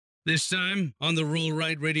This time on the Roll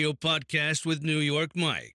Right Radio podcast with New York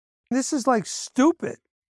Mike. This is like stupid.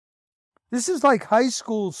 This is like high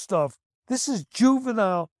school stuff. This is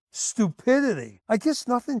juvenile stupidity. I guess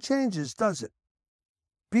nothing changes, does it?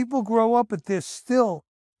 People grow up, but they're still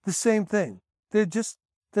the same thing. They're just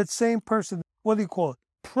that same person. What do you call it?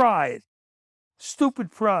 Pride.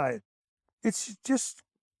 Stupid pride. It's just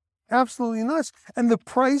absolutely nuts. And the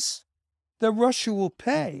price that Russia will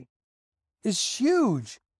pay is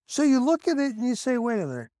huge. So you look at it and you say, wait a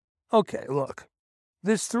minute. Okay, look,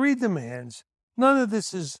 there's three demands. None of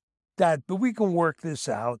this is that, but we can work this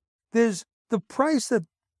out. There's the price that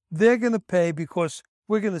they're going to pay because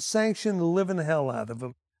we're going to sanction the living hell out of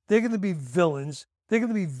them. They're going to be villains. They're going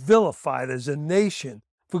to be vilified as a nation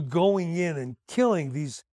for going in and killing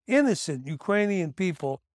these innocent Ukrainian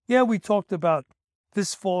people. Yeah, we talked about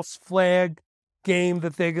this false flag game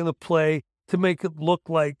that they're going to play to make it look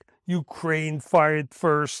like Ukraine fired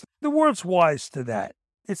first. The world's wise to that.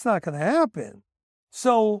 It's not going to happen.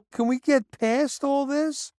 So can we get past all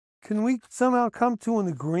this? Can we somehow come to an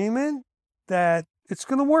agreement that it's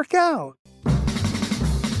going to work out?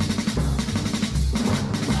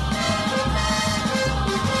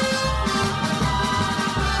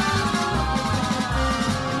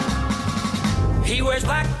 He wears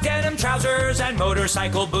black denim trousers and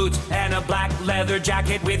motorcycle boots and a black leather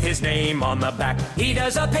jacket with his name on the back. He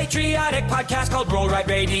does a patriotic podcast called Roll Right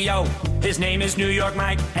Radio. His name is New York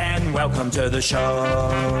Mike, and welcome to the show.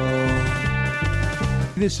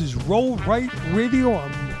 This is Roll Right Radio.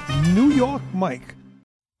 I'm New York Mike.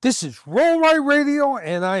 This is Roll Right Radio,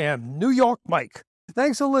 and I am New York Mike.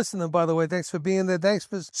 Thanks for listening, by the way. Thanks for being there. Thanks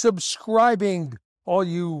for subscribing, all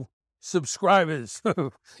you subscribers.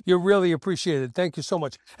 You're really appreciated. Thank you so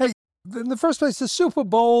much. Hey, in the first place, the Super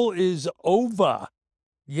Bowl is over.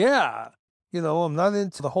 Yeah. You know, I'm not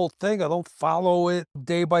into the whole thing. I don't follow it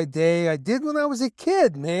day by day. I did when I was a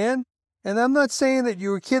kid, man. And I'm not saying that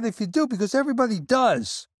you're a kid if you do, because everybody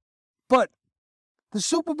does. But the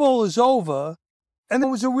Super Bowl is over, and it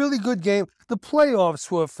was a really good game. The playoffs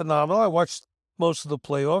were phenomenal. I watched most of the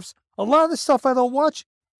playoffs. A lot of the stuff I don't watch.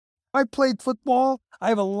 I played football. I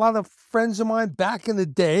have a lot of friends of mine back in the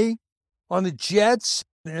day on the Jets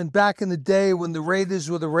and back in the day when the Raiders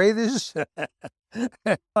were the Raiders.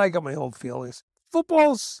 I got my own feelings.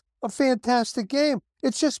 Football's a fantastic game.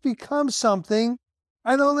 It's just become something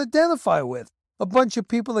I don't identify with. A bunch of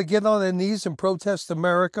people that get on their knees and protest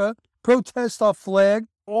America, protest our flag,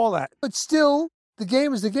 all that. But still, the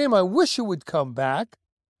game is the game. I wish it would come back.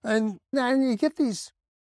 And you get these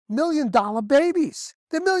 $1 million babies.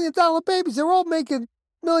 They're $1 million babies. They're all making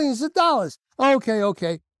millions of dollars.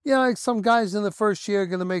 Okay. Yeah, like some guys in the first year are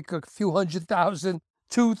going to make a few $100,000,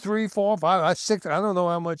 2, 3, 4, 5, 6. I don't know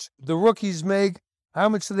how much the rookies make. How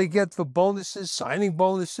much do they get for bonuses, signing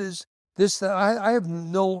bonuses? This, that. I have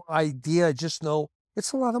no idea. I just know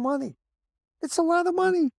it's a lot of money. It's a lot of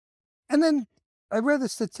money. And then I read a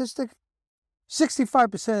statistic.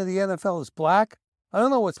 65% of the NFL is black. I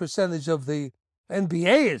don't know what percentage of the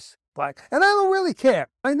NBA is black. And I don't really care.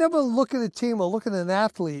 I never look at a team or look at an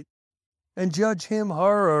athlete and judge him,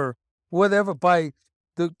 her, or whatever by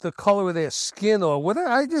the color of their skin or whatever.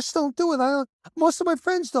 I just don't do it. Most of my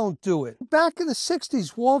friends don't do it. Back in the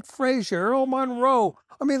 60s, Walt Frazier, Earl Monroe.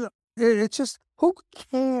 I mean, it's just, who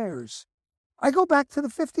cares? I go back to the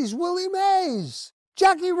 50s, Willie Mays,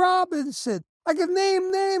 Jackie Robinson. I can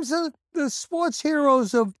name names of the sports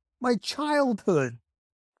heroes of my childhood.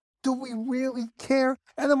 Do we really care?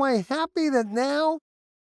 And am I happy that now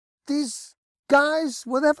these guys,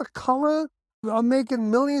 whatever color, are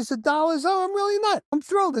making millions of dollars? Oh, I'm really not. I'm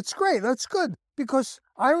thrilled. It's great. That's good. Because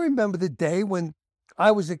I remember the day when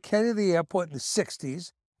I was at Kennedy Airport in the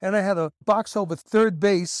 60s, and I had a box over third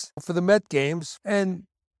base for the Met games. And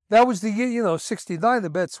that was the year, 69, the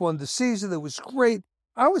Mets won the season. It was great.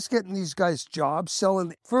 I was getting these guys jobs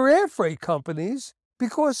selling for air freight companies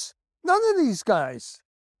because none of these guys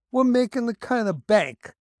were making the kind of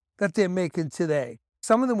bank that they're making today.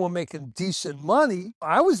 Some of them were making decent money.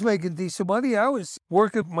 I was making decent money. I was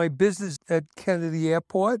working my business at Kennedy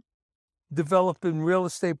Airport, developing real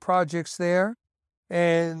estate projects there.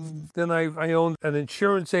 And then I owned an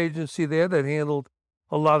insurance agency there that handled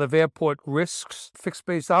a lot of airport risks,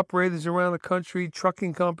 fixed-base operators around the country,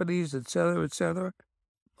 trucking companies, et cetera, et cetera.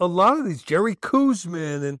 A lot of these, Jerry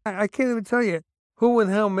Kuzman, and I can't even tell you who and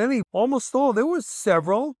how many, almost all. There were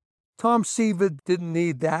several. Tom Seaver didn't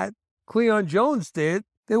need that. Cleon Jones did.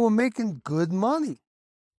 They were making good money.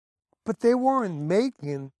 But they weren't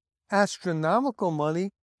making astronomical money.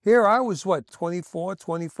 Here I was, 24,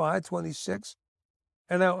 25, 26.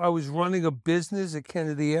 And I was running a business at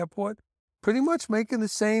Kennedy Airport. pretty much making the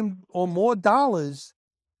same or more dollars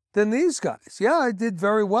than these guys. Yeah, I did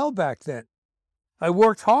very well back then. I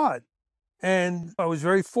worked hard, and I was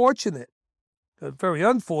very fortunate, very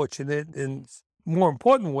unfortunate in more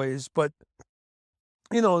important ways, but,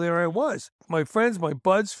 there I was. My friends, my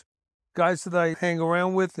buds, guys that I hang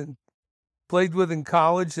around with and played with in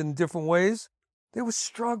college in different ways, they were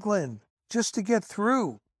struggling just to get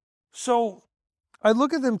through. So I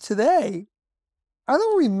look at them today, I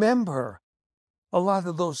don't remember a lot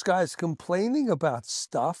of those guys complaining about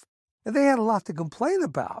stuff, and they had a lot to complain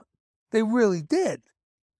about. They really did.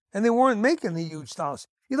 And they weren't making the huge dollars.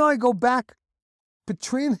 I go back,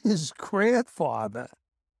 Petrina's grandfather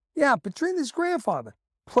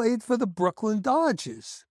played for the Brooklyn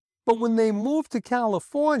Dodgers. But when they moved to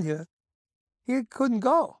California, he couldn't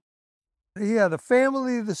go. He had a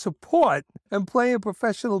family to support, and playing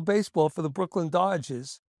professional baseball for the Brooklyn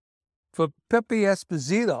Dodgers for Pepe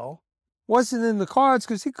Esposito wasn't in the cards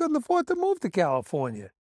because he couldn't afford to move to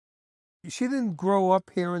California. She didn't grow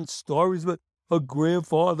up hearing stories about her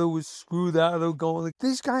grandfather was screwed out of going.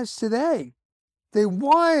 These guys today, they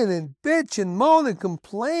whine and bitch and moan and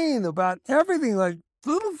complain about everything like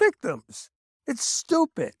little victims. It's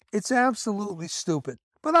stupid. It's absolutely stupid.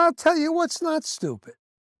 But I'll tell you what's not stupid.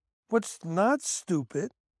 What's not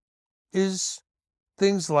stupid is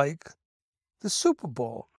things like the Super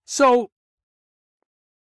Bowl. So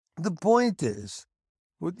the point is,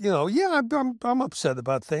 I'm upset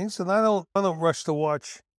about things, and I don't rush to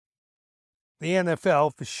watch the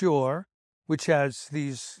NFL for sure, which has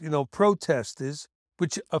these, protesters,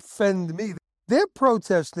 which offend me. They're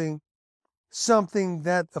protesting something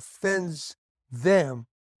that offends them,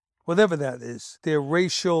 whatever that is, their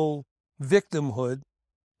racial victimhood,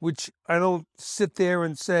 which I don't sit there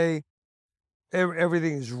and say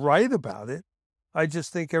everything is right about it. I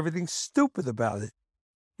just think everything's stupid about it.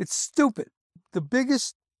 It's stupid. The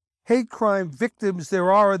biggest hate crime victims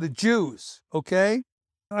there are the Jews, okay?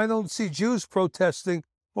 I don't see Jews protesting.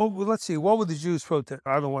 Well, let's see. What would the Jews protest?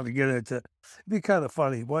 I don't want to get into it. It'd be kind of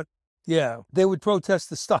funny. What? Yeah, they would protest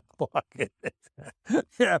the stock market.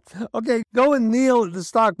 Yeah, okay, go and kneel at the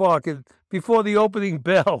stock market before the opening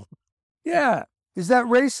bell. Yeah, is that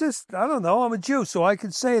racist? I don't know. I'm a Jew, so I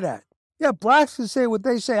can say that. Yeah, blacks can say what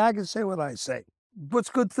they say. I can say what I say. What's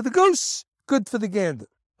good for the goose? Good for the gander.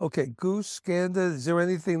 Okay, goose, gander, is there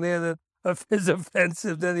anything there that is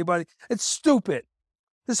offensive to anybody? It's stupid.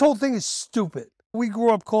 This whole thing is stupid. We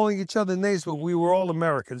grew up calling each other names, but we were all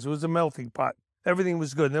Americans. It was a melting pot. Everything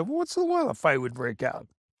was good. And every once in a while, a fight would break out.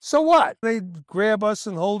 So what? They'd grab us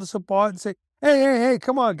and hold us apart and say, hey,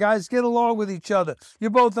 come on, guys, get along with each other. You're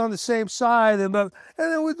both on the same side. And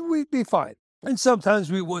then we'd be fine. And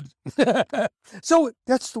sometimes we would. So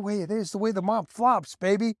that's the way it is, the way the mob flops,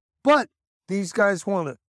 baby. But these guys want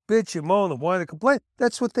to bitch and moan and want to complain.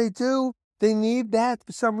 That's what they do. They need that.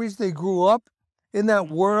 For some reason, they grew up in that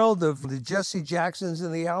world of the Jesse Jacksons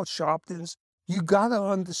and the Al Sharptons. You got to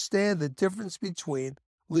understand the difference between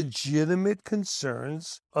legitimate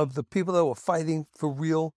concerns of the people that were fighting for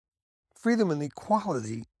real freedom and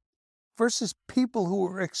equality versus people who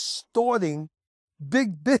were extorting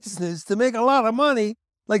big business to make a lot of money,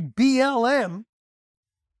 like BLM.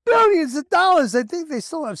 Billions of dollars. I think they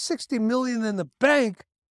still have $60 million in the bank,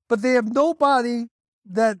 but they have nobody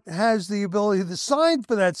that has the ability to sign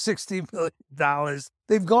for that $60 million.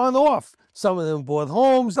 They've gone off. Some of them bought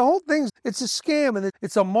homes. The whole thing, it's a scam, and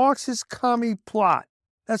it's a Marxist commie plot.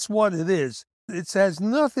 That's what it is. It has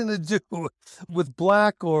nothing to do with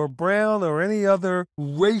black or brown or any other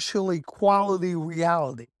racial equality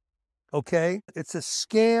reality. Okay? It's a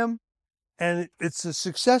scam, and it's a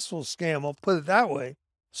successful scam. I'll put it that way.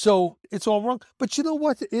 So it's all wrong. But you know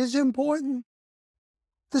what is important?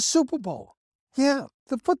 The Super Bowl. Yeah,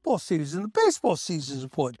 the football season, the baseball season is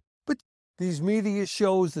important. But these media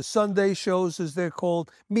shows, the Sunday shows as they're called,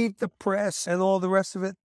 Meet the Press and all the rest of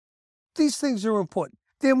it, these things are important.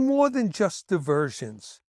 They're more than just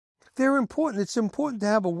diversions. They're important. It's important to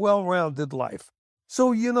have a well-rounded life.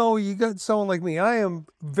 So, you got someone like me. I am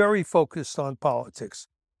very focused on politics.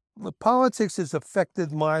 Politics has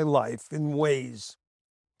affected my life in ways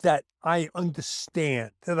that I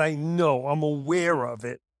understand, that I know, I'm aware of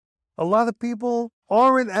it. A lot of people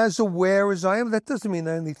aren't as aware as I am. That doesn't mean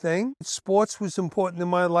anything. Sports was important in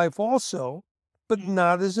my life also, but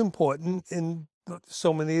not as important in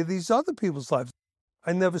so many of these other people's lives.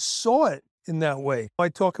 I never saw it in that way. I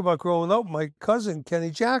talk about growing up, my cousin, Kenny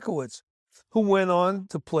Jackowitz, who went on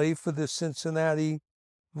to play for the Cincinnati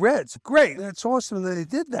Reds. Great. That's awesome that he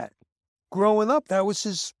did that. Growing up, that was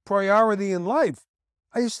his priority in life.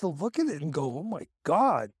 I used to look at it and go, oh my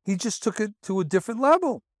God, he just took it to a different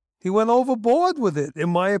level. He went overboard with it,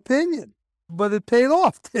 in my opinion. But it paid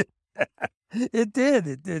off. It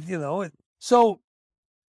did, So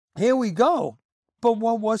here we go. But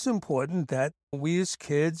what was important that we as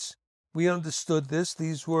kids, we understood this.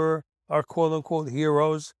 These were our quote-unquote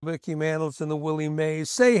heroes, Mickey Mantles and the Willie Mays.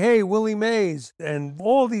 Say, hey, Willie Mays, and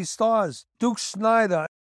all these stars, Duke Snider.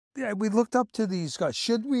 Yeah, we looked up to these guys.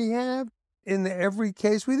 Should we have? In every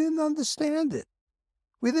case, we didn't understand it.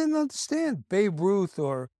 We didn't understand Babe Ruth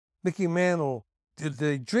or Mickey Mantle. Did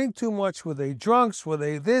they drink too much? Were they drunks? Were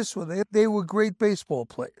they this? They were great baseball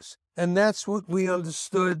players. And that's what we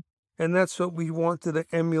understood, and that's what we wanted to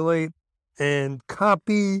emulate and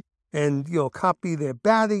copy, and, copy their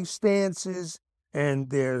batting stances and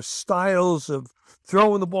their styles of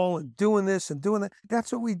throwing the ball and doing this and doing that.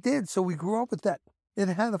 That's what we did. So we grew up with that. It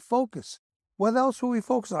had a focus. What else were we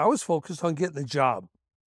focused on? I was focused on getting a job.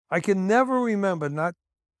 I can never remember not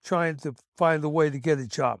trying to find a way to get a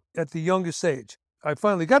job at the youngest age. I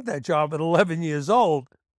finally got that job at 11 years old,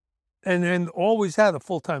 and then always had a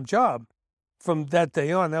full-time job from that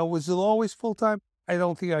day on. Now, was it always full-time? I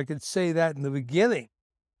don't think I could say that in the beginning,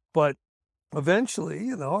 but eventually,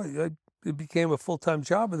 it became a full-time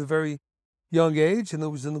job at a very young age, and it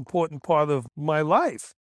was an important part of my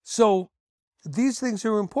life. So these things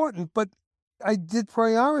are important, but I did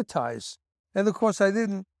prioritize. And of course, I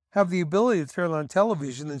didn't have the ability to turn on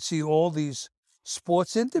television and see all these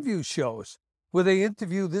sports interview shows where they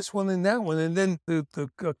interview this one and that one. And then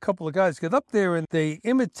a couple of guys get up there and they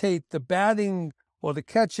imitate the batting or the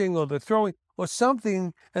catching or the throwing or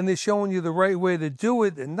something, and they're showing you the right way to do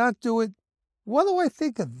it and not do it. What do I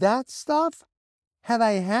think of that stuff? Had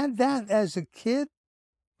I had that as a kid,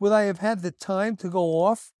 would I have had the time to go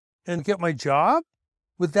off and get my job?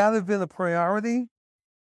 Would that have been a priority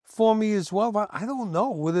for me as well? But I don't know.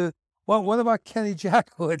 What about Kenny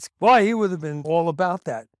Jackowitz? Why, he would have been all about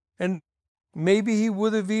that. And maybe he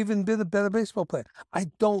would have even been a better baseball player.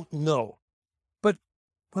 I don't know. But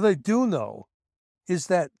what I do know is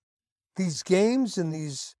that these games and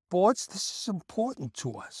these sports, this is important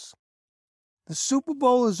to us. The Super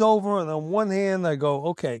Bowl is over, and on one hand, I go,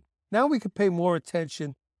 okay, now we can pay more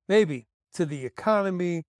attention, maybe, to the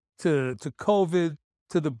economy, to COVID,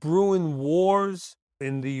 to the brewing wars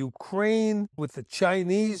in the Ukraine with the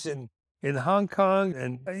Chinese and in Hong Kong.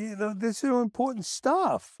 And, this is important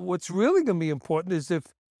stuff. What's really going to be important is if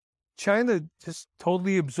China just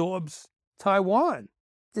totally absorbs Taiwan.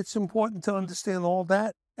 It's important to understand all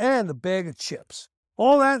that and a bag of chips.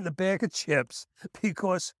 All that in a bag of chips,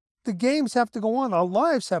 because the games have to go on. Our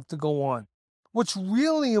lives have to go on. What's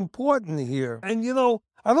really important here, and, I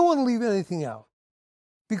don't want to leave anything out,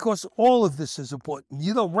 because all of this is important.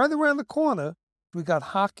 Right around the corner, we got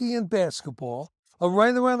hockey and basketball.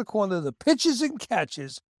 Right around the corner, the pitchers and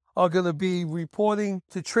catchers are going to be reporting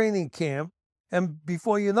to training camp. And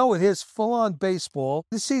before you know it, here's full-on baseball.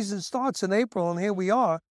 The season starts in April, and here we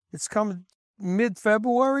are. It's coming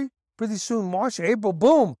mid-February, pretty soon March, April,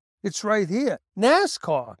 boom, it's right here.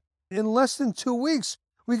 NASCAR, in less than 2 weeks,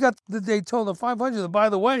 we got the Daytona 500. And by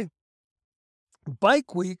the way,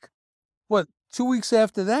 Bike Week, 2 weeks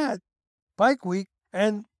after that, Bike Week,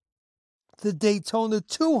 and the Daytona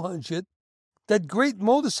 200, that great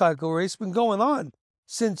motorcycle race, been going on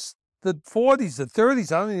since the 40s, the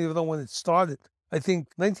 30s. I don't even know when it started. I think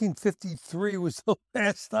 1953 was the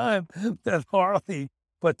last time that Harley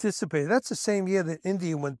participated. That's the same year that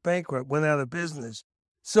India went bankrupt, went out of business.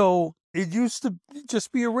 So it used to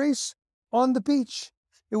just be a race on the beach.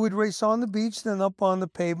 It would race on the beach, then up on the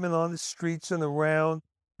pavement, on the streets and around.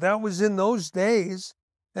 That was in those days.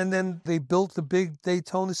 And then they built the big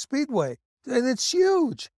Daytona Speedway. And it's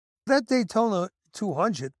huge. That Daytona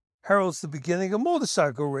 200 heralds the beginning of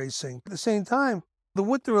motorcycle racing. At the same time, the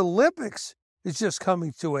Winter Olympics is just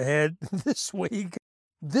coming to a head this week.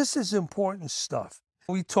 This is important stuff.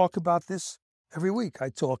 We talk about this every week. I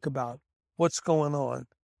talk about what's going on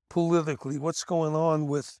politically, what's going on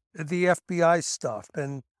with the FBI stuff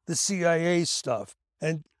and the CIA stuff.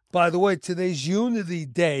 And by the way, today's Unity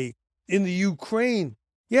Day in the Ukraine.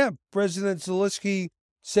 Yeah, President Zelensky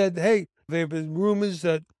said, hey, there have been rumors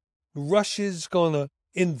that Russia's going to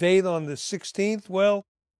invade on the 16th. Well,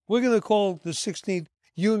 we're going to call the 16th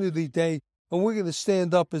Unity Day, and we're going to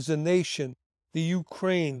stand up as a nation, the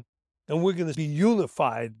Ukraine, and we're going to be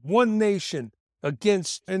unified, one nation,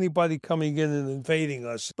 against anybody coming in and invading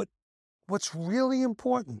us. But what's really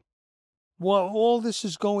important, while all this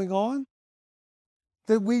is going on,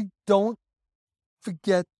 that we don't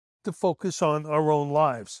forget to focus on our own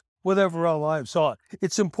lives. Whatever our lives are.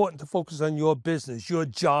 It's important to focus on your business, your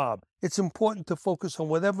job. It's important to focus on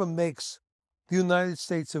whatever makes the United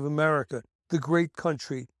States of America the great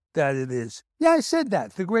country that it is. Yeah, I said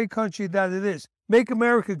that, the great country that it is. Make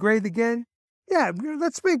America great again? Yeah,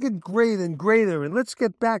 let's make it great and greater, and let's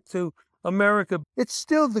get back to America. It's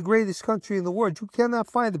still the greatest country in the world. You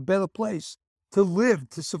cannot find a better place to live,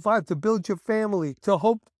 to survive, to build your family, to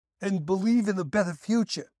hope and believe in a better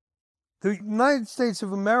future. The United States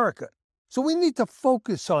of America. So we need to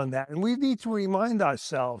focus on that, and we need to remind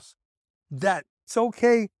ourselves that it's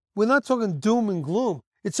okay. We're not talking doom and gloom.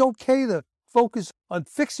 It's okay to focus on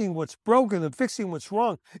fixing what's broken and fixing what's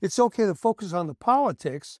wrong. It's okay to focus on the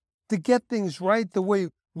politics to get things right the way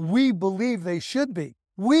we believe they should be.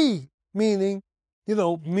 We, meaning,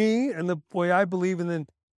 me and the way I believe, and then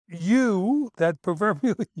you, that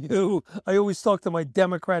proverbial you. I always talk to my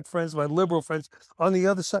Democrat friends, my liberal friends on the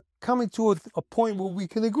other side, coming to a point where we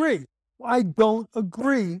can agree. I don't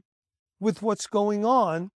agree with what's going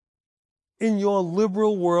on in your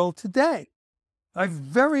liberal world today. I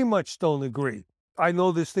very much don't agree. I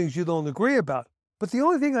know there's things you don't agree about, but the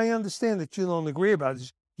only thing I understand that you don't agree about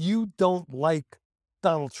is you don't like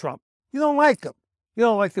Donald Trump. You don't like him. You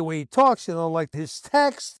don't like the way he talks. You don't like his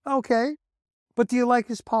text. Okay. But do you like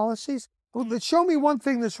his policies? Well, show me one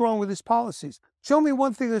thing that's wrong with his policies. Show me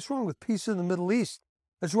one thing that's wrong with peace in the Middle East.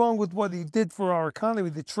 That's wrong with what he did for our economy,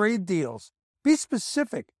 the trade deals. Be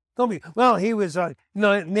specific. Don't be, well, he was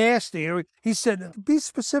nasty. He said, be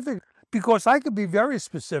specific, because I could be very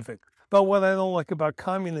specific about what I don't like about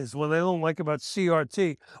communism, what I don't like about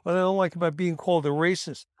CRT, what I don't like about being called a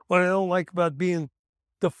racist, what I don't like about being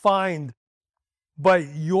defined by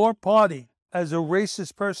your party as a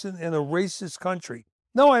racist person in a racist country.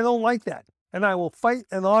 No, I don't like that. And I will fight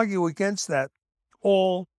and argue against that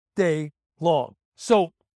all day long.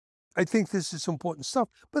 So I think this is important stuff.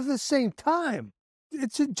 But at the same time,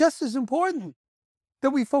 it's just as important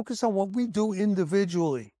that we focus on what we do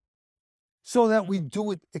individually so that we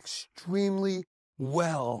do it extremely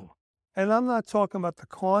well. And I'm not talking about the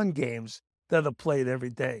con games that are played every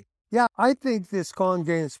day. Yeah, I think this con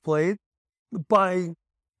game is played by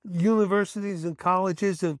universities and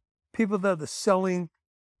colleges and people that are selling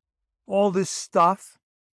all this stuff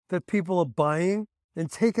that people are buying and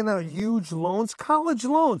taking out huge loans, college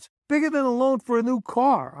loans, bigger than a loan for a new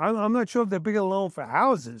car. I'm not sure if they're bigger than a loan for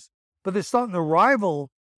houses, but they're starting to rival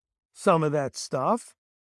some of that stuff.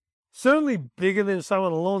 Certainly bigger than some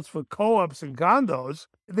of the loans for co-ops and condos.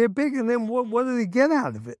 They're bigger, and then what do they get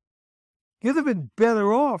out of it? You'd have been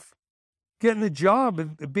better off getting a job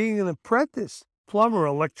and being an apprentice, plumber,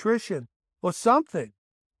 electrician, or something.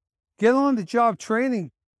 Get on the job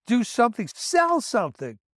training, do something, sell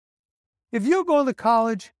something. If you're going to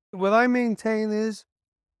college, what I maintain is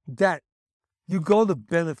that you go to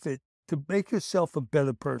benefit, to make yourself a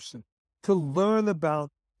better person, to learn about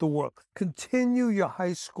the world. Continue your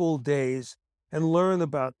high school days and learn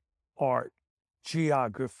about art,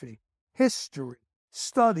 geography, history,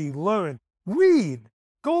 study, learn, read.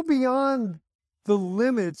 Go beyond the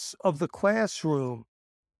limits of the classroom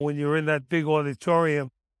when you're in that big auditorium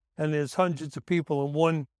and there's hundreds of people and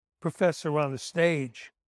one professor on the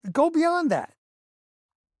stage. Go beyond that.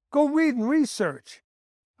 Go read and research.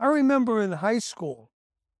 I remember in high school,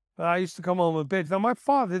 I used to come home a bit. Now, my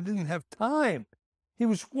father didn't have time. He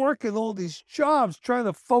was working all these jobs, trying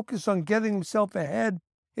to focus on getting himself ahead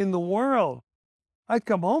in the world. I'd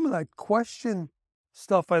come home and I'd question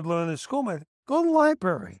stuff I'd learned in school. I'd go to the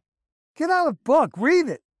library. Get out a book. Read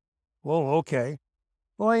it. Well, okay.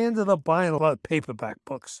 Well, I ended up buying a lot of paperback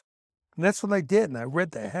books. And that's what I did, and I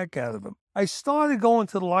read the heck out of them. I started going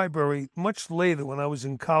to the library much later when I was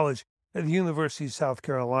in college at the University of South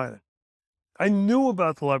Carolina. I knew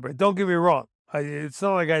about the library. Don't get me wrong. It's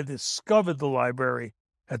not like I discovered the library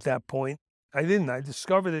at that point. I didn't. I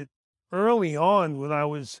discovered it early on when I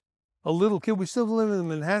was a little kid. We still lived in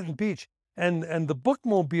Manhattan Beach, and the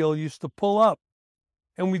bookmobile used to pull up,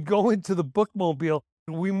 and we'd go into the bookmobile.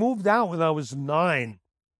 We moved out when I was 9,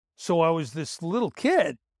 so I was this little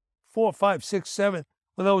kid, 4, 5, 6, 7,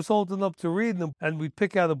 when I was old enough to read them, and we'd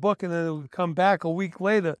pick out a book, and then it would come back a week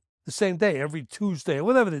later, the same day, every Tuesday,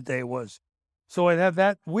 whatever the day was. So I'd have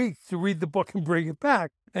that week to read the book and bring it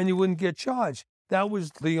back, and you wouldn't get charged. That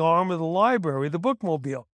was the arm of the library, the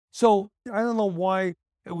bookmobile. So I don't know why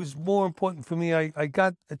it was more important for me. I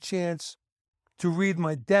got a chance to read.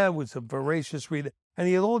 My dad was a voracious reader, and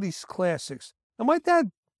he had all these classics. And my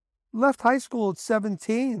dad left high school at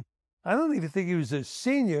 17. I don't even think he was a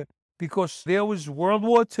senior, because there was World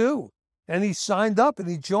War II, and he signed up and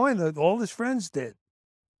he joined. All his friends did.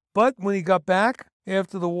 But when he got back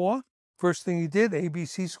after the war, first thing he did,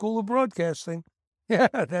 ABC School of Broadcasting. Yeah,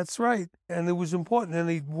 that's right. And it was important. And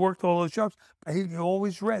he worked all those jobs. He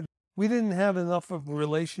always read. We didn't have enough of a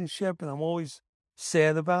relationship, and I'm always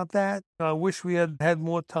sad about that. I wish we had had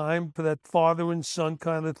more time for that father and son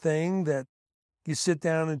kind of thing, that you sit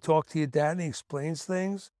down and talk to your dad and he explains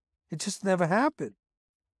things. It just never happened.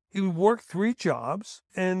 He would work 3 jobs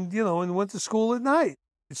and, and went to school at night.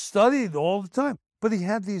 He studied all the time. But he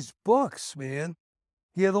had these books, man.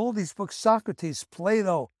 He had all these books, Socrates,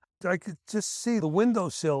 Plato. I could just see the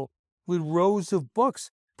windowsill with rows of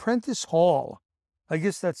books. Prentice Hall. I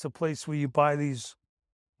guess that's the place where you buy these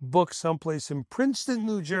books someplace in Princeton,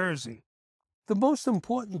 New Jersey. The most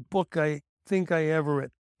important book I think I ever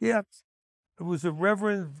read. Yeah, it was a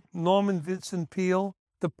Reverend Norman Vincent Peale,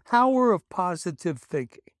 The Power of Positive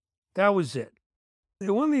Thinking. That was it.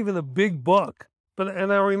 It wasn't even a big book,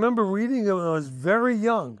 and I remember reading it when I was very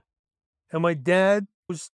young. And my dad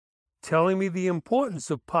was telling me the importance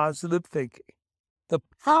of positive thinking, the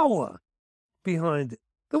power behind it.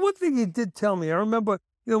 The one thing he did tell me, I remember,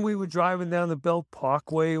 we were driving down the Belt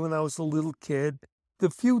Parkway when I was a little kid. The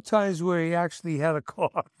few times where he actually had a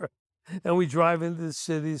car, and we drive into the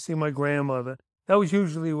city to see my grandmother, that was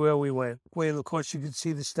usually where we went. Where, of course, you could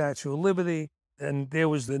see the Statue of Liberty, and there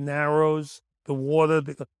was the Narrows, the water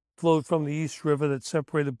that flowed from the East River that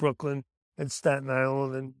separated Brooklyn and Staten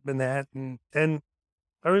Island and Manhattan. And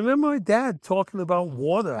I remember my dad talking about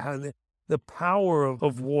water, how the power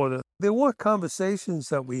of water. There were conversations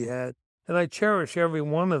that we had, and I cherish every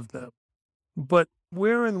one of them. But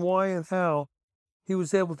where and why and how he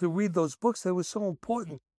was able to read those books, they were so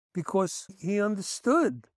important because he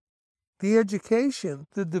understood the education,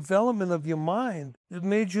 the development of your mind. It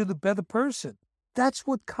made you the better person. That's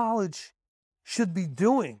what college should be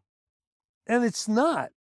doing. And it's not.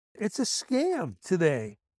 It's a scam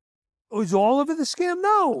today. Is all of it a scam?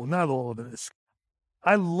 No, not all of it is a scam.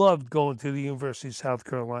 I loved going to the University of South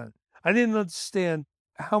Carolina. I didn't understand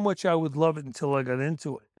how much I would love it until I got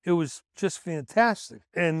into it. It was just fantastic.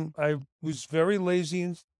 And I was very lazy,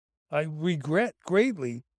 and I regret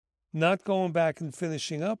greatly not going back and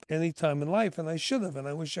finishing up any time in life, and I should have, and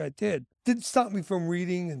I wish I did. Didn't stop me from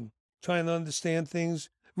reading and trying to understand things,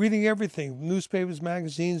 reading everything, newspapers,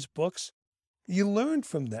 magazines, books. You learn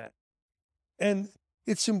from that. And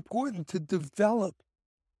it's important to develop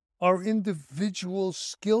our individual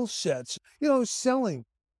skill sets. Selling,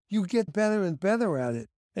 you get better and better at it,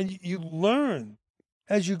 and you learn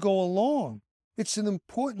as you go along. It's an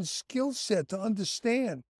important skill set to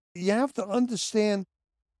understand. You have to understand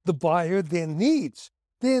the buyer, their needs.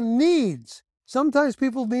 Their needs. Sometimes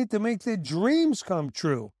people need to make their dreams come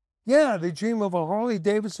true. Yeah, they dream of a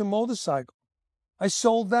Harley-Davidson motorcycle. I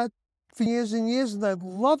sold that for years and years, and I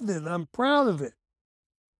loved it. I'm proud of it.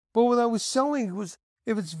 But what I was selling was,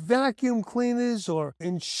 if it's vacuum cleaners or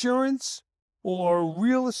insurance or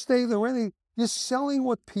real estate or anything, you're selling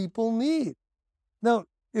what people need. Now,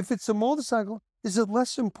 if it's a motorcycle, is it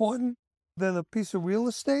less important than a piece of real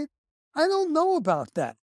estate? I don't know about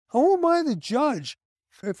that. Who am I to judge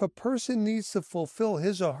if a person needs to fulfill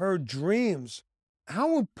his or her dreams?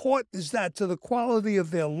 How important is that to the quality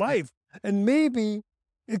of their life? And maybe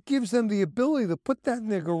it gives them the ability to put that in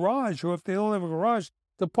their garage, or if they don't have a garage,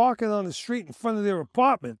 to park it on the street in front of their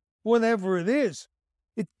apartment, whatever it is.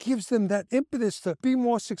 It gives them that impetus to be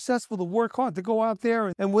more successful, to work hard, to go out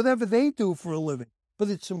there and whatever they do for a living. But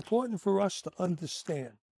it's important for us to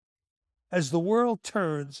understand, as the world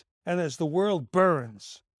turns and as the world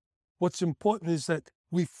burns, what's important is that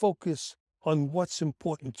we focus on what's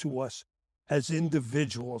important to us as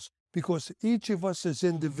individuals, because each of us as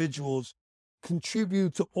individuals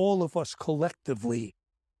contribute to all of us collectively.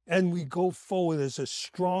 And we go forward as a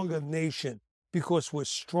stronger nation because we're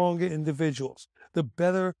stronger individuals. The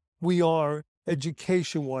better we are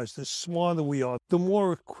education-wise, the smarter we are, the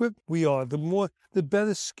more equipped we are, the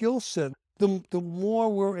better skill set, the more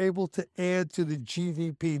we're able to add to the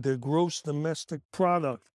GDP, the gross domestic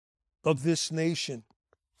product of this nation,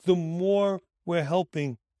 the more we're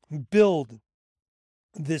helping build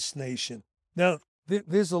this nation. Now,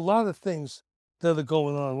 there's a lot of things that are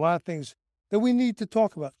going on, a lot of things that we need to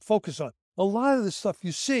talk about, focus on. A lot of the stuff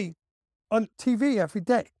you see on TV every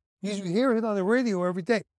day. You hear it on the radio every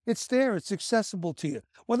day. It's there. It's accessible to you.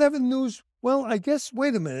 Whatever news, well, I guess,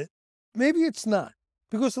 wait a minute. Maybe it's not.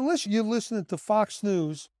 Because unless you're listening to Fox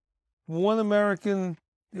News, One American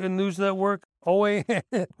News Network,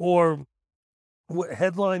 OAN, or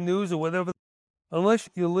Headline News or whatever, unless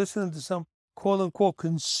you're listening to some quote-unquote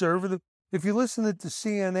conservative, if you're listening to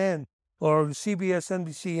CNN or CBS,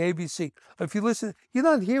 NBC, ABC, if you listen, you're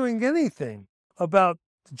not hearing anything about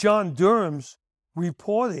John Durham's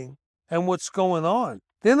reporting and what's going on.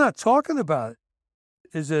 They're not talking about it.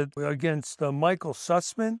 Is it against Michael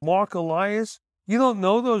Sussman, Mark Elias? You don't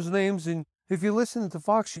know those names, and if you listen to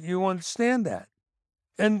Fox, you understand that.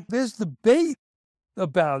 And there's debate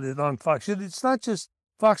about it on Fox. It's not just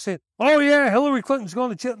Fox saying, oh yeah, Hillary Clinton's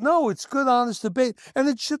going to jail. No, it's good, honest debate. And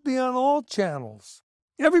it should be on all channels.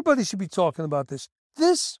 Everybody should be talking about this.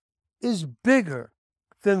 This is bigger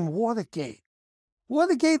than Watergate.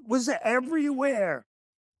 Watergate was everywhere.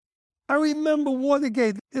 I remember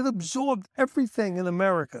Watergate. It absorbed everything in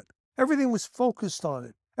America. Everything was focused on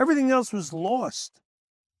it. Everything else was lost.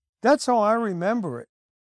 That's how I remember it.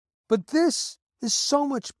 But this is so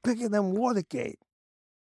much bigger than Watergate.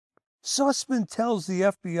 Sussman tells the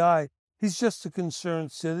FBI he's just a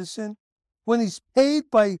concerned citizen when he's paid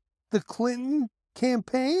by the Clinton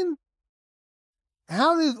campaign.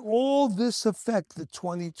 How did all this affect the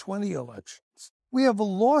 2020 elections? We have a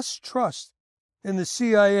lost trust in the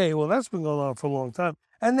CIA. Well, that's been going on for a long time.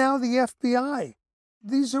 And now the FBI.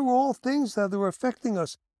 These are all things that are affecting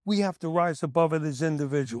us. We have to rise above it as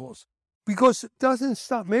individuals because it doesn't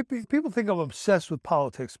stop. Maybe people think I'm obsessed with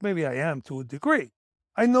politics. Maybe I am to a degree.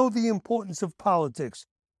 I know the importance of politics,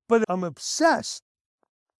 but I'm obsessed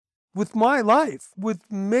with my life, with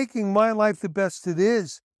making my life the best it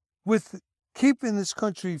is, with keeping this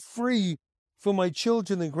country free for my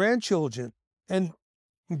children and grandchildren, and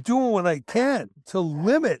doing what I can to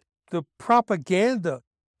limit the propaganda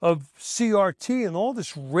of CRT and all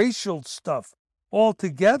this racial stuff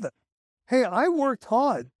altogether. Hey, I worked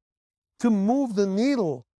hard to move the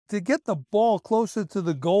needle, to get the ball closer to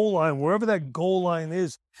the goal line, wherever that goal line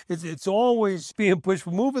is. It's always being pushed.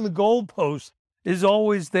 Moving the goalpost is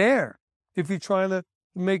always there if you're trying to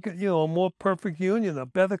make it, a more perfect union, a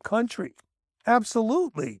better country.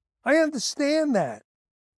 Absolutely. I understand that.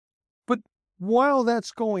 But while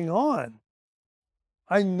that's going on,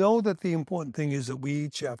 I know that the important thing is that we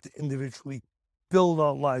each have to individually build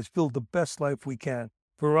our lives, build the best life we can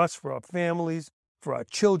for us, for our families, for our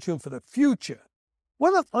children, for the future.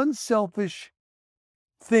 What an unselfish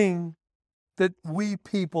thing that we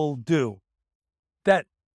people do. That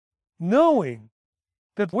knowing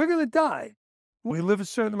that we're going to die, we live a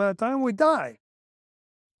certain amount of time, we die.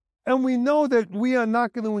 And we know that we are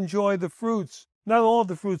not going to enjoy the fruits, not all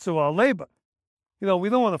the fruits of our labor. We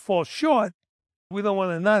don't want to fall short. We don't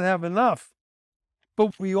want to not have enough.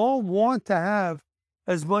 But we all want to have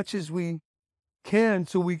as much as we can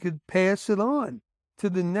so we could pass it on to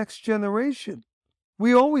the next generation.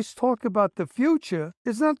 We always talk about the future.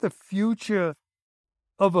 It's not the future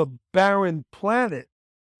of a barren planet.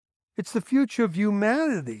 It's the future of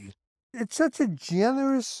humanity. It's such a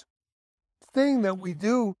generous thing that we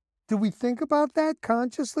do. Do we think about that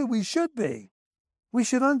consciously? We should be. We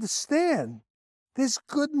should understand there's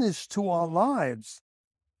goodness to our lives.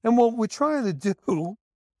 And what we're trying to do,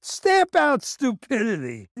 stamp out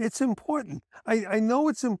stupidity. It's important. I know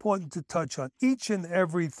it's important to touch on each and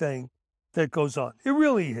everything that goes on. It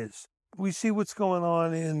really is. We see what's going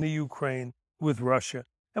on in the Ukraine with Russia.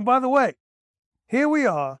 And by the way, here we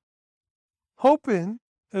are hoping,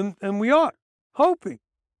 and we are hoping.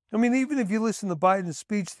 I mean, even if you listen to Biden's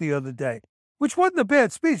speech the other day, which wasn't a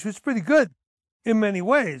bad speech, it was pretty good in many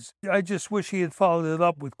ways. I just wish he had followed it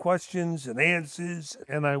up with questions and answers,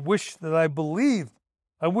 and I wish that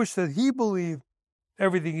he believed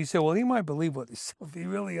everything he said. Well, he might believe what he said if he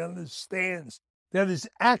really understands that his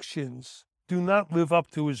actions do not live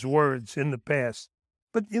up to his words in the past.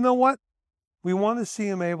 But you know what? We want to see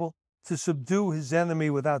him able to subdue his enemy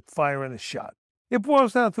without firing a shot. It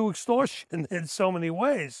boils down to extortion in so many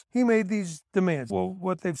ways. He made these demands. Well,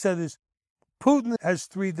 what they've said is Putin has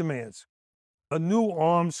 3 demands. A new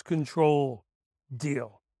arms control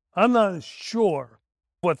deal. I'm not sure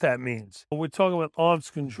what that means. We're talking about arms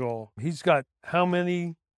control. He's got how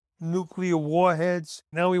many nuclear warheads?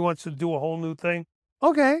 Now he wants to do a whole new thing.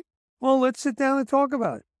 Okay, well, let's sit down and talk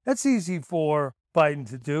about it. That's easy for Biden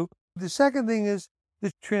to do. The second thing is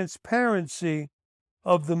the transparency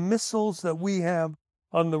of the missiles that we have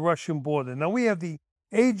on the Russian border. Now, we have the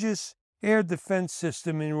Aegis air defense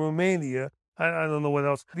system in Romania. I don't know what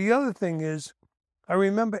else. The other thing is, I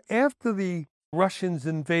remember after the Russians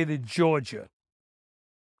invaded Georgia,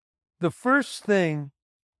 the first thing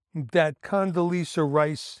that Condoleezza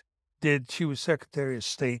Rice did, she was Secretary of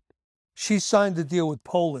State, she signed a deal with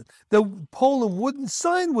Poland. Poland wouldn't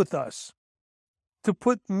sign with us to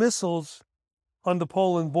put missiles on the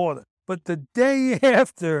Poland border. But the day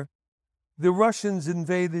after the Russians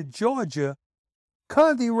invaded Georgia,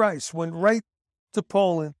 Condi Rice went right to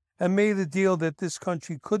Poland and made a deal that this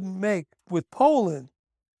country couldn't make with Poland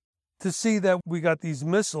to see that we got these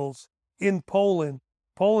missiles in Poland.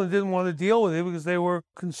 Poland didn't want to deal with it because they were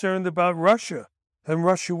concerned about Russia, and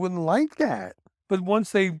Russia wouldn't like that. But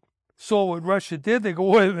once they saw what Russia did, they go,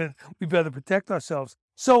 wait a minute, we better protect ourselves.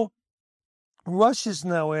 So Russia's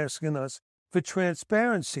now asking us for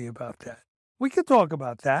transparency about that. We could talk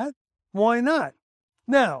about that. Why not?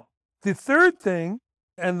 Now, the third thing,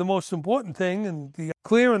 and the most important thing, and the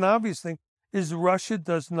clear and obvious thing, is Russia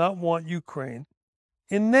does not want Ukraine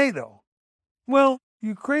in NATO. Well,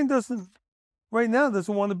 Ukraine right now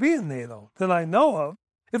doesn't want to be in NATO that I know of.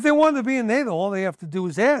 If they want to be in NATO, all they have to do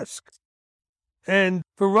is ask. And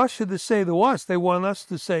for Russia to say to us, they want us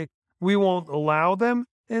to say we won't allow them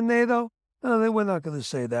in NATO, no, we're not going to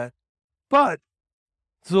say that. But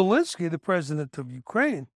Zelensky, the president of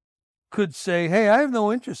Ukraine, could say, hey, I have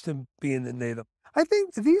no interest in being in NATO. I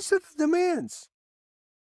think these are the demands.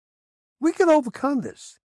 We can overcome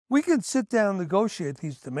this. We can sit down and negotiate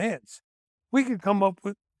these demands. We can come up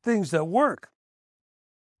with things that work.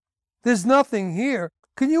 There's nothing here.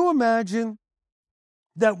 Can you imagine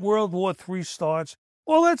that World War III starts?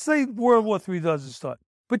 Well, let's say World War III doesn't start,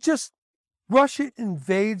 but just Russia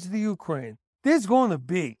invades the Ukraine. There's going to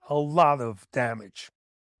be a lot of damage.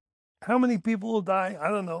 How many people will die? I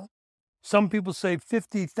don't know. Some people say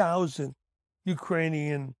 50,000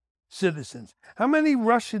 Ukrainian citizens. How many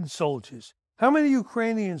Russian soldiers? How many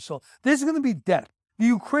Ukrainian soldiers? There's going to be death. The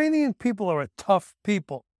Ukrainian people are a tough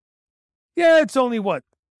people. Yeah, it's only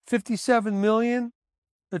 57 million?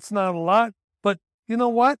 It's not a lot. But you know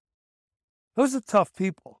what? Those are tough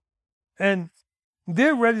people. And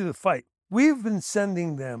they're ready to fight. We've been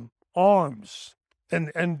sending them arms.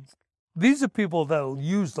 And these are people that will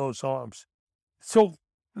use those arms. So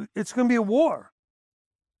it's going to be a war.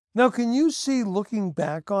 Now, can you see, looking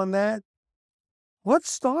back on that, what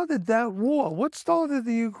started that war? What started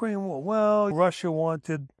the Ukraine war? Well, Russia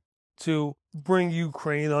wanted to bring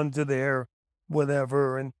Ukraine under their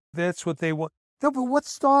whatever, and that's what they want. No, but what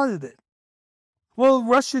started it? Well,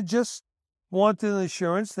 Russia just wanted an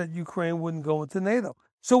assurance that Ukraine wouldn't go into NATO.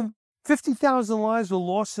 So 50,000 lives were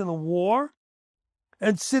lost in a war,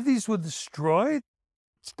 and cities were destroyed.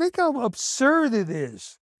 Think how absurd it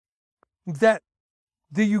is that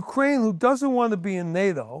the Ukraine, who doesn't want to be in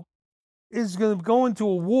NATO, is going to go into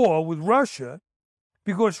a war with Russia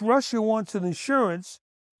because Russia wants an assurance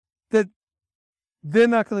that they're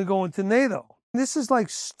not going to go into NATO. This is like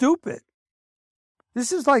stupid.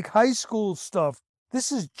 This is like high school stuff.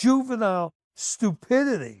 This is juvenile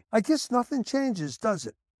stupidity. I guess nothing changes, does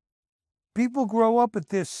it? People grow up, but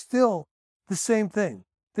they're still the same thing.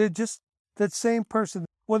 They're just that same person.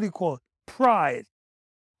 What do you call it? Pride.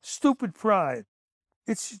 Stupid pride.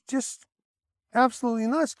 It's just absolutely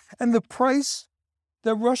nuts. And the price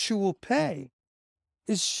that Russia will pay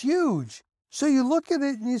is huge. So you look at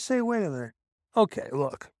it and you say, wait a minute. Okay,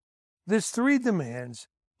 look, there's three demands.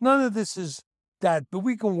 None of this is that, but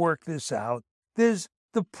we can work this out. There's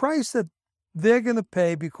the price that they're going to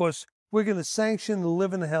pay because we're going to sanction the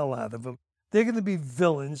living hell out of them. They're going to be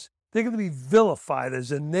villains. They're going to be vilified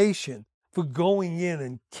as a nation for going in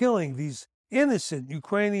and killing these innocent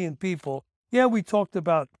Ukrainian people. Yeah, we talked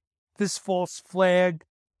about this false flag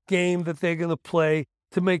game that they're going to play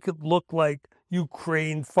to make it look like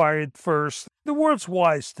Ukraine fired first. The world's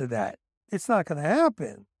wise to that. It's not going to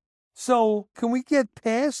happen. So can we get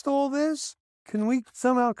past all this? Can we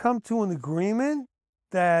somehow come to an agreement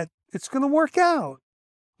that it's going to work out?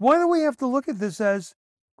 Why do we have to look at this as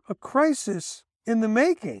a crisis in the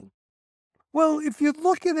making? Well, if you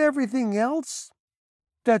look at everything else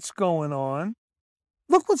that's going on,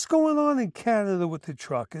 look what's going on in Canada with the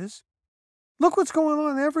truckers. Look what's going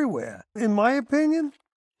on everywhere. In my opinion,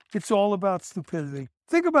 it's all about stupidity.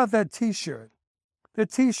 Think about that T-shirt. The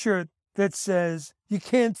T-shirt that says, you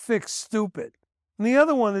can't fix stupid. And the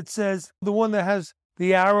other one that says, the one that has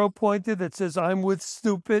the arrow pointed that says, I'm with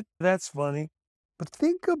stupid. That's funny. But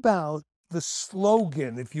think about the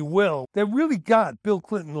slogan, if you will, that really got Bill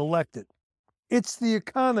Clinton elected. It's the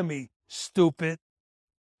economy, stupid.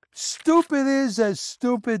 Stupid is as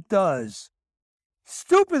stupid does.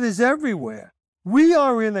 Stupid is everywhere. We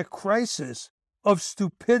are in a crisis of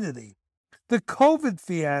stupidity. The COVID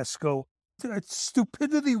fiasco,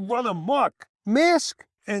 stupidity run amok. Mask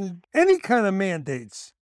and any kind of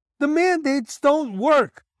mandates. The mandates don't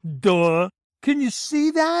work. Duh. Can you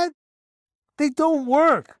see that? They don't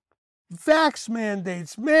work. Vax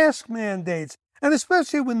mandates, mask mandates, and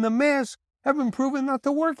especially when the masks have been proven not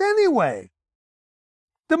to work anyway.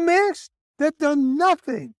 The masks, they've done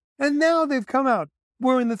nothing. And now they've come out.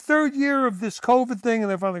 We're in the third year of this COVID thing,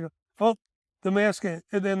 and they're finally going, well, the mask, and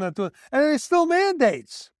they're not doing it. And there's still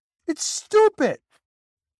mandates. It's stupid.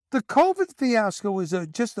 The COVID fiasco is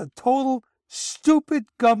just a total stupid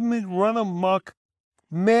government run amok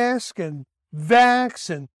mask and vax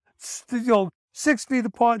and 6 feet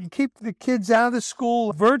apart and keep the kids out of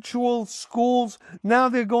school, virtual schools. Now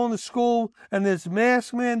they're going to school and there's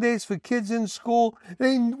mask mandates for kids in school.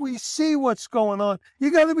 And we see what's going on.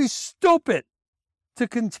 You got to be stupid to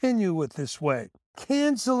continue with this way.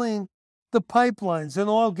 Canceling the pipelines and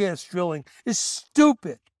oil gas drilling is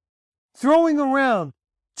stupid. Throwing around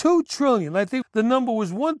 $2 trillion, I think the number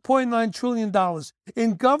was $1.9 trillion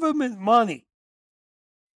in government money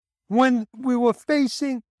when we were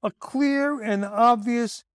facing a clear and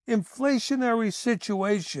obvious inflationary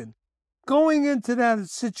situation. Going into that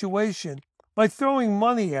situation by throwing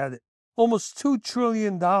money at it, almost $2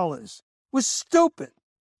 trillion, was stupid.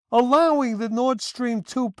 Allowing the Nord Stream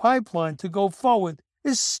 2 pipeline to go forward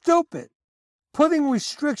is stupid. Putting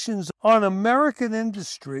restrictions on American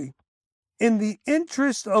industry in the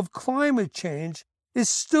interest of climate change is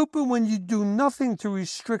stupid when you do nothing to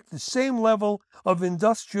restrict the same level of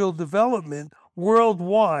industrial development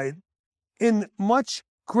worldwide in much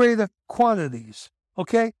greater quantities.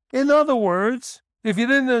 Okay? In other words, if you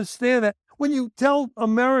didn't understand that, when you tell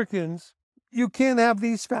Americans you can't have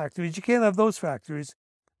these factories, you can't have those factories,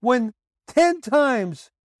 when 10 times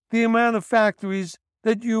the amount of factories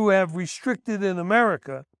that you have restricted in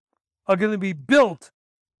America are going to be built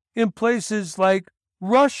in places like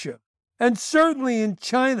Russia and certainly in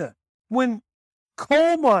China, when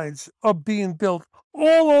coal mines are being built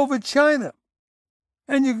all over China,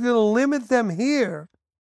 and you're going to limit them here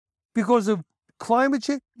because of climate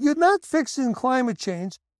change. You're not fixing climate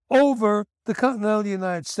change over the continental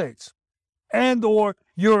United States and or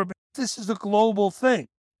Europe. This is a global thing.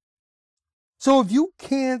 So if you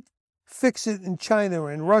can't fix it in China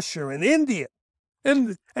and Russia and India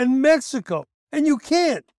and Mexico, and you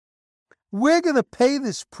can't, we're going to pay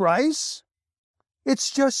this price?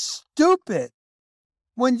 It's just stupid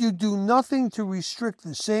when you do nothing to restrict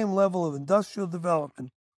the same level of industrial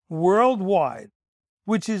development worldwide,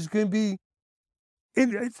 which is going to be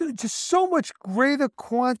in just so much greater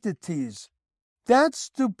quantities. That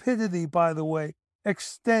stupidity, by the way,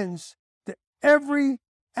 extends to every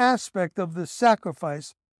aspect of the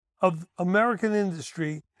sacrifice of American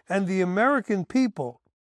industry and the American people,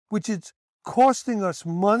 which is costing us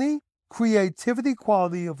money, creativity,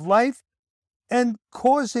 quality of life, and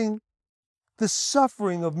causing the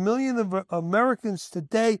suffering of millions of Americans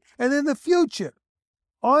today and in the future.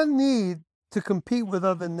 Our need to compete with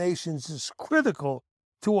other nations is critical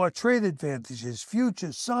to our trade advantages,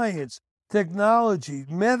 future science, technology,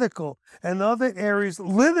 medical, and other areas,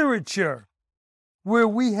 literature, where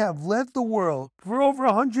we have led the world for over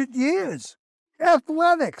 100 years.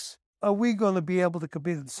 Athletics. Are we going to be able to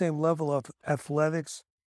compete at the same level of athletics?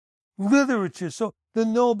 Literature. So the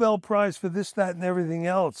Nobel Prize for this, that, and everything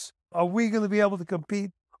else. Are we going to be able to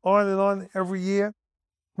compete on and on every year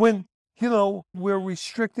when, we're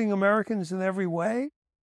restricting Americans in every way?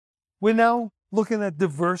 We're now looking at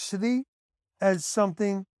diversity as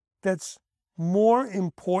something that's more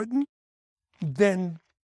important than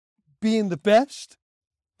being the best,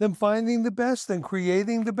 than finding the best, than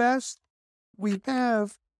creating the best. We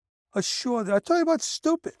have a shortage. I tell you about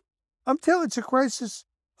stupid. I'm telling you, it's a crisis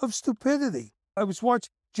of stupidity. I was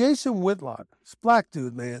watching Jason Whitlock, this black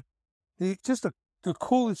dude, man. He's just the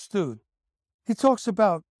coolest dude. He talks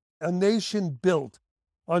about a nation built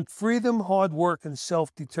on freedom, hard work, and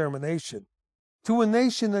self-determination to a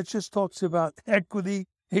nation that just talks about equity,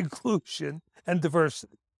 inclusion, and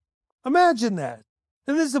diversity. Imagine that.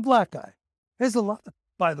 And there's a black guy. There's a lot,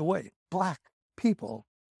 by the way, black people,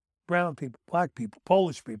 brown people, black people,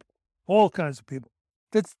 Polish people, all kinds of people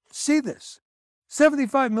that see this.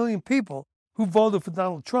 75 million people who voted for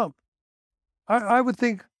Donald Trump. I would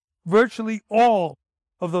think virtually all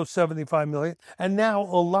of those 75 million, and now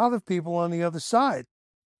a lot of people on the other side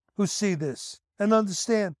who see this and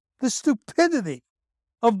understand the stupidity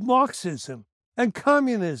of Marxism and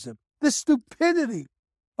communism, the stupidity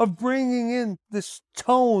of bringing in this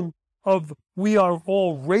tone of we are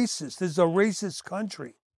all racist. This is a racist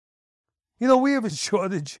country. We have a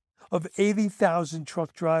shortage of 80,000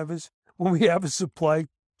 truck drivers when we have a supply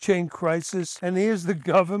chain crisis. And here's the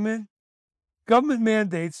government. Government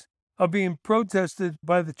mandates are being protested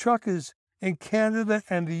by the truckers in Canada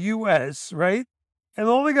and the U.S., right? And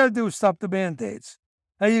all they got to do is stop the mandates.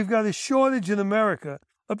 Now you've got a shortage in America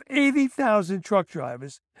of 80,000 truck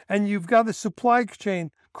drivers, and you've got a supply chain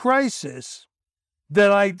crisis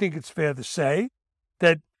that I think it's fair to say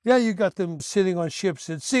that, you got them sitting on ships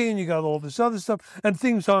at sea, and you got all this other stuff, and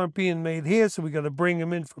things aren't being made here, so we got to bring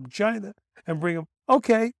them in from China and bring them.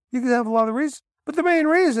 Okay, you can have a lot of reasons, but the main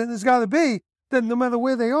reason has got to be that no matter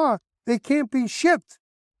where they are, they can't be shipped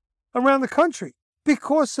around the country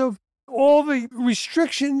because of all the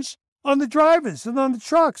restrictions on the drivers and on the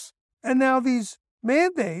trucks. And now these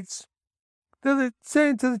mandates that are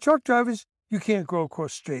saying to the truck drivers, you can't go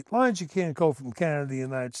across straight lines. You can't go from Canada to the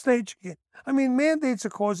United States. Mandates are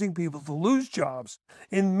causing people to lose jobs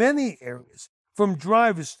in many areas, from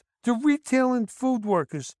drivers to retail and food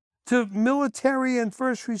workers to military and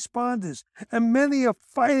first responders. And many are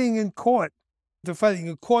fighting in court. They're fighting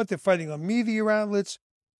in court. They're fighting on media outlets.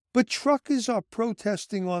 But truckers are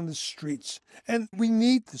protesting on the streets. And we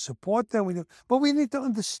need to support them. But we need to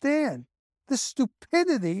understand the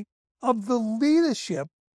stupidity of the leadership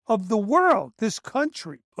of the world, this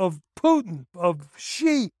country, of Putin, of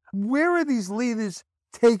Xi. Where are these leaders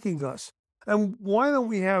taking us? And why don't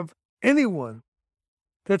we have anyone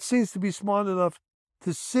that seems to be smart enough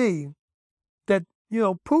to see that,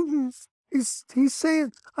 Putin, he's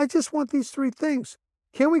saying, I just want these three things.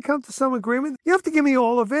 Can we come to some agreement? You have to give me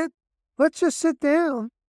all of it. Let's just sit down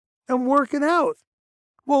and work it out.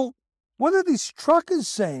 Well, what are these truckers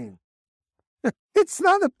saying? It's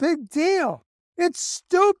not a big deal. It's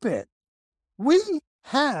stupid. We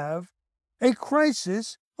have a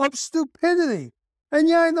crisis of stupidity. And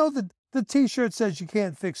yeah, I know that the T-shirt says you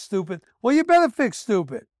can't fix stupid. Well, you better fix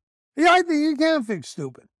stupid. Yeah, I think you can fix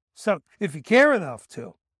stupid. So if you care enough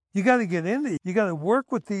to, you got to get in there. You got to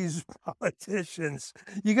work with these politicians.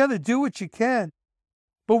 You got to do what you can.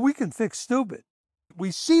 But we can fix stupid.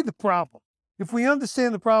 We see the problem. If we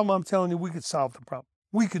understand the problem, I'm telling you, we could solve the problem.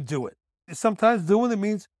 We could do it. And sometimes doing it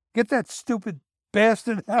means get that stupid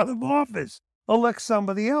bastard out of office. Elect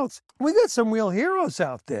somebody else. We got some real heroes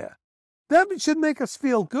out there. That should make us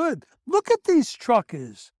feel good. Look at these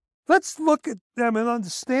truckers. Let's look at them and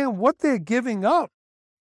understand what they're giving up.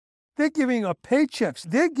 They're giving up paychecks.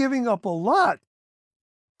 They're giving up a lot.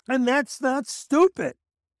 And that's not stupid,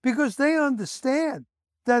 because they understand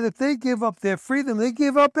that if they give up their freedom, they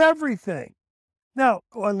give up everything. Now,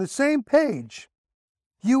 on the same page,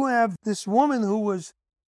 you have this woman who was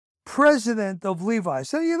president of Levi's.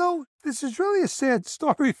 So, this is really a sad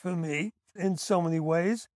story for me in so many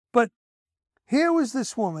ways. But here was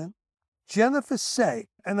this woman, Jennifer Say,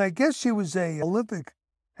 and I guess she was an Olympic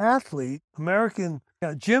athlete, American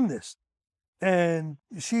gymnast, and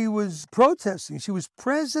she was protesting. She was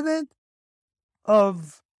president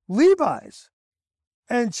of Levi's,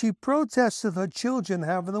 and she protested her children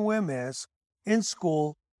having to wear masks in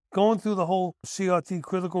school, going through the whole CRT,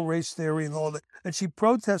 critical race theory and all that, and she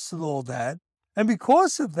protested all that. And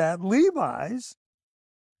because of that, Levi's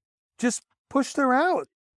just pushed her out.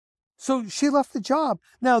 So she left the job.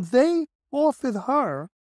 Now, they offered her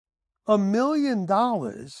 $1 million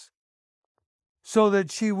so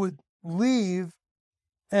that she would leave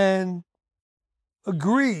and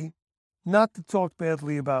agree not to talk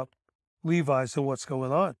badly about Levi's and what's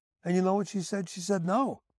going on. And you know what she said? She said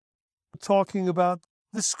no. Talking about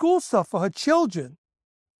the school stuff for her children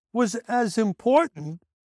was as important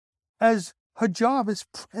as her job as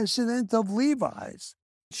president of Levi's.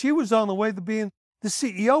 She was on the way to being the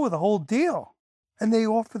CEO of the whole deal. And they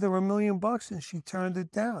offered her $1 million and she turned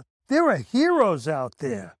it down. There are heroes out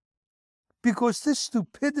there because this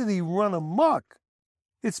stupidity run amok.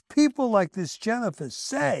 It's people like this Jennifer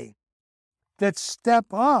Say that step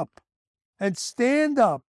up and stand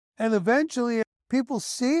up, and eventually people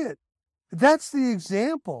see it. That's the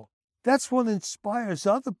example. That's what inspires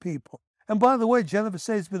other people. And by the way, Jennifer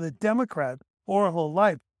Say has been a Democrat all her whole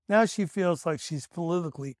life. Now she feels like she's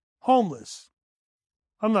politically homeless.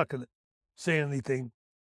 I'm not going to say anything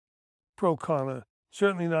pro-Connor,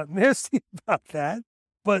 certainly not nasty about that,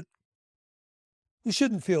 but you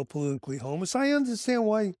shouldn't feel politically homeless. I understand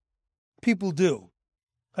why people do.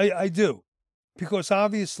 I do. Because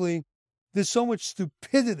obviously there's so much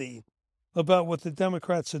stupidity about what the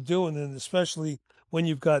Democrats are doing, and especially when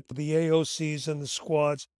you've got the AOCs and the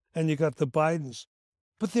squads and you've got the Bidens.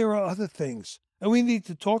 But there are other things, and we need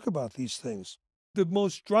to talk about these things. The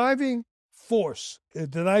most driving force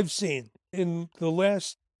that I've seen in the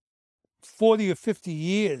last 40 or 50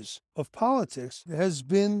 years of politics has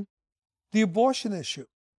been the abortion issue.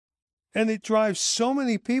 And it drives so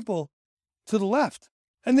many people to the left.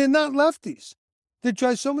 And they're not lefties. It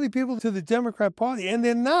drives so many people to the Democrat Party, and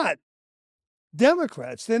they're not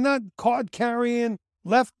Democrats. They're not card-carrying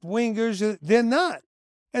left-wingers. They're not.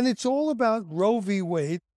 And it's all about Roe v.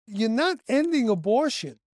 Wade. You're not ending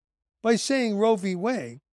abortion by saying Roe v.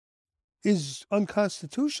 Wade is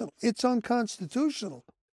unconstitutional. It's unconstitutional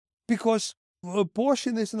because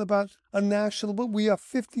abortion isn't about a national, but we are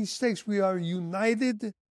 50 states. We are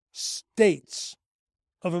United States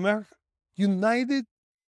of America. United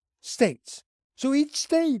States. So each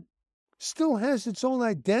state still has its own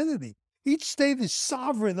identity. Each state is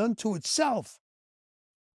sovereign unto itself.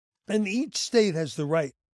 And each state has the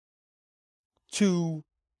right to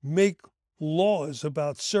make laws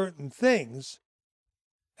about certain things,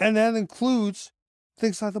 and that includes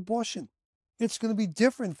things like abortion. It's going to be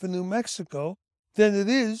different for New Mexico than it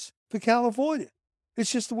is for California.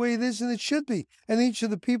 It's just the way it is, and it should be. And each of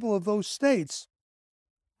the people of those states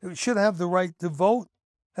should have the right to vote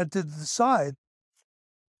and to decide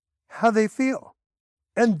how they feel.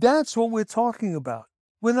 And that's what we're talking about.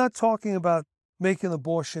 We're not talking about making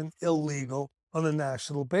abortion illegal on a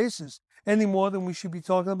national basis any more than we should be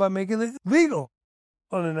talking about making it legal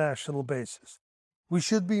on a national basis. We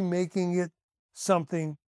should be making it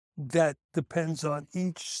something that depends on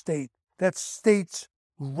each state. That's states'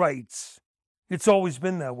 rights. It's always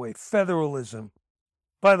been that way. Federalism.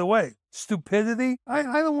 By the way, stupidity, I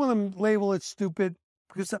don't want to label it stupid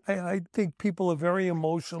because I think people are very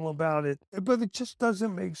emotional about it, but it just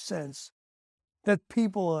doesn't make sense that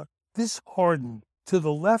people are this hardened to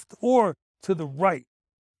the left or to the right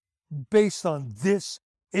based on this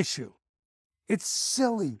issue. It's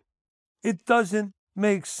silly. It doesn't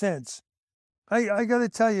make sense. I got to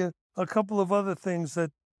tell you a couple of other things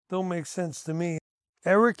that don't make sense to me.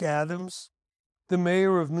 Eric Adams, the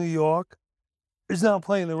mayor of New York, is now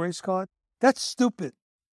playing the race card. That's stupid.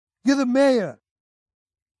 You're the mayor.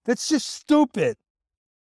 That's just stupid.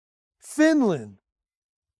 Finland,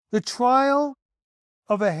 the trial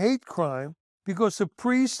of a hate crime because a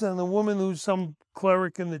priest and a woman who's some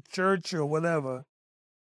cleric in the church or whatever,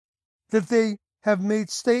 that they have made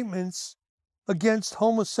statements against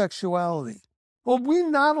homosexuality. Well, we're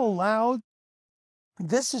not allowed.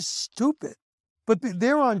 This is stupid. But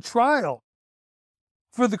they're on trial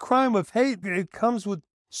for the crime of hate. It comes with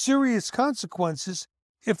serious consequences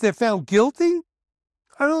if they're found guilty.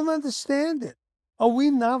 I don't understand it. Are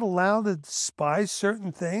we not allowed to despise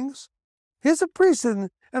certain things? Here's a priest and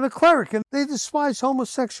a cleric, and they despise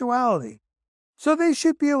homosexuality. So they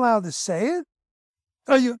should be allowed to say it?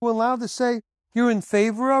 Are you allowed to say you're in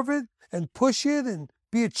favor of it and push it and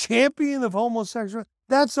be a champion of homosexuality?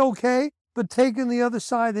 That's okay, but taking the other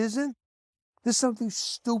side isn't? There's something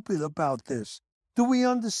stupid about this. Do we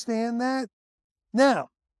understand that? Now,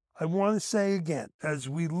 I want to say again, as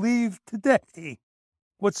we leave today,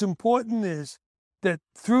 what's important is that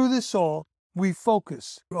through this all, we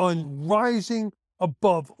focus on rising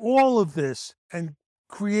above all of this and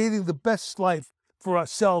creating the best life for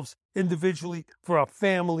ourselves individually, for our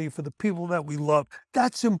family, for the people that we love.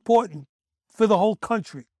 That's important for the whole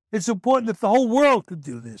country. It's important if the whole world could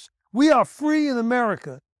do this. We are free in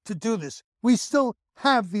America to do this. We still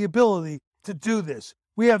have the ability to do this.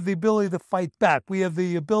 We have the ability to fight back. We have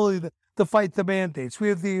the ability to fight the mandates. We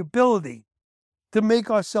have the ability to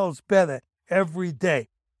make ourselves better every day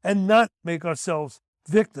and not make ourselves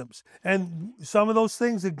victims. And some of those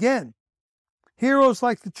things, again, heroes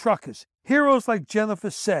like the truckers, heroes like Jennifer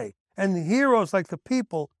Say, and heroes like the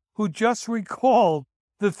people who just recalled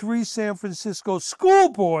the 3 San Francisco school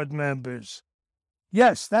board members.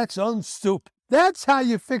 Yes, that's unstupid. That's how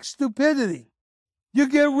you fix stupidity. You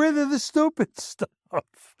get rid of the stupid stuff.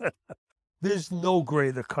 There's no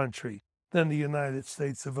greater country than the United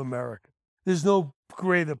States of America. There's no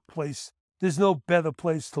greater place. There's no better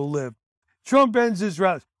place to live. Trump ends his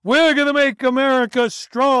route. We're going to make America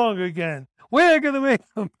strong again. We're going to make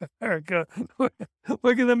America,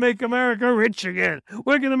 we're going to make America rich again.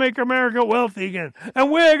 We're going to make America wealthy again.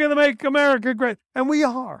 And we're going to make America great. And we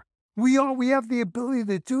are. We have the ability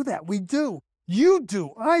to do that. We do. You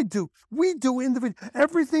do. I do. We do individually.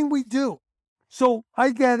 Everything we do. So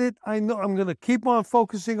I get it. I know I'm going to keep on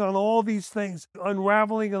focusing on all these things,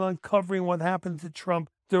 unraveling and uncovering what happened to Trump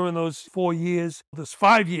during those 4 years, those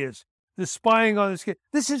 5 years, the spying on his kid.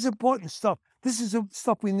 This is important stuff. This is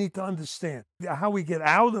stuff we need to understand. How we get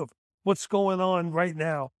out of what's going on right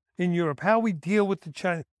now in Europe, how we deal with the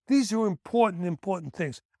China. These are important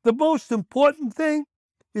things. The most important thing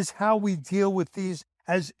is how we deal with these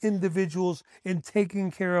as individuals in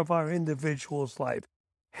taking care of our individual's life,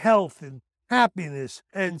 health and happiness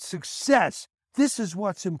and success. This is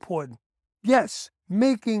what's important. Yes,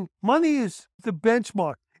 making money is the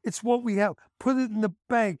benchmark. It's what we have. Put it in the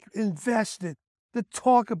bank, invest it, to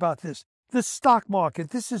talk about this. The stock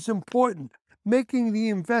market, this is important. Making the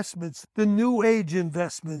investments, the new age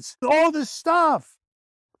investments, all this stuff.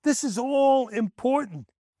 This is all important.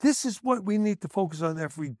 This is what we need to focus on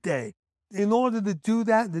every day. In order to do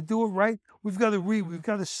that, to do it right, we've got to read, we've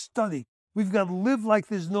got to study. We've got to live like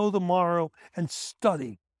there's no tomorrow and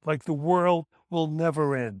study like the world will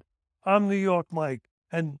never end. I'm New York Mike,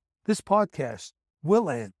 and this podcast will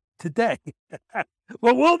end today.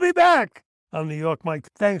 But we'll be back. I'm New York Mike.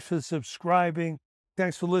 Thanks for subscribing.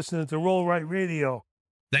 Thanks for listening to Roll Right Radio.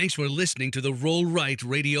 Thanks for listening to the Roll Right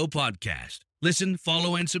Radio podcast. Listen,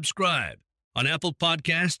 follow, and subscribe on Apple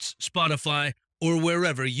Podcasts, Spotify, or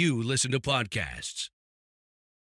wherever you listen to podcasts.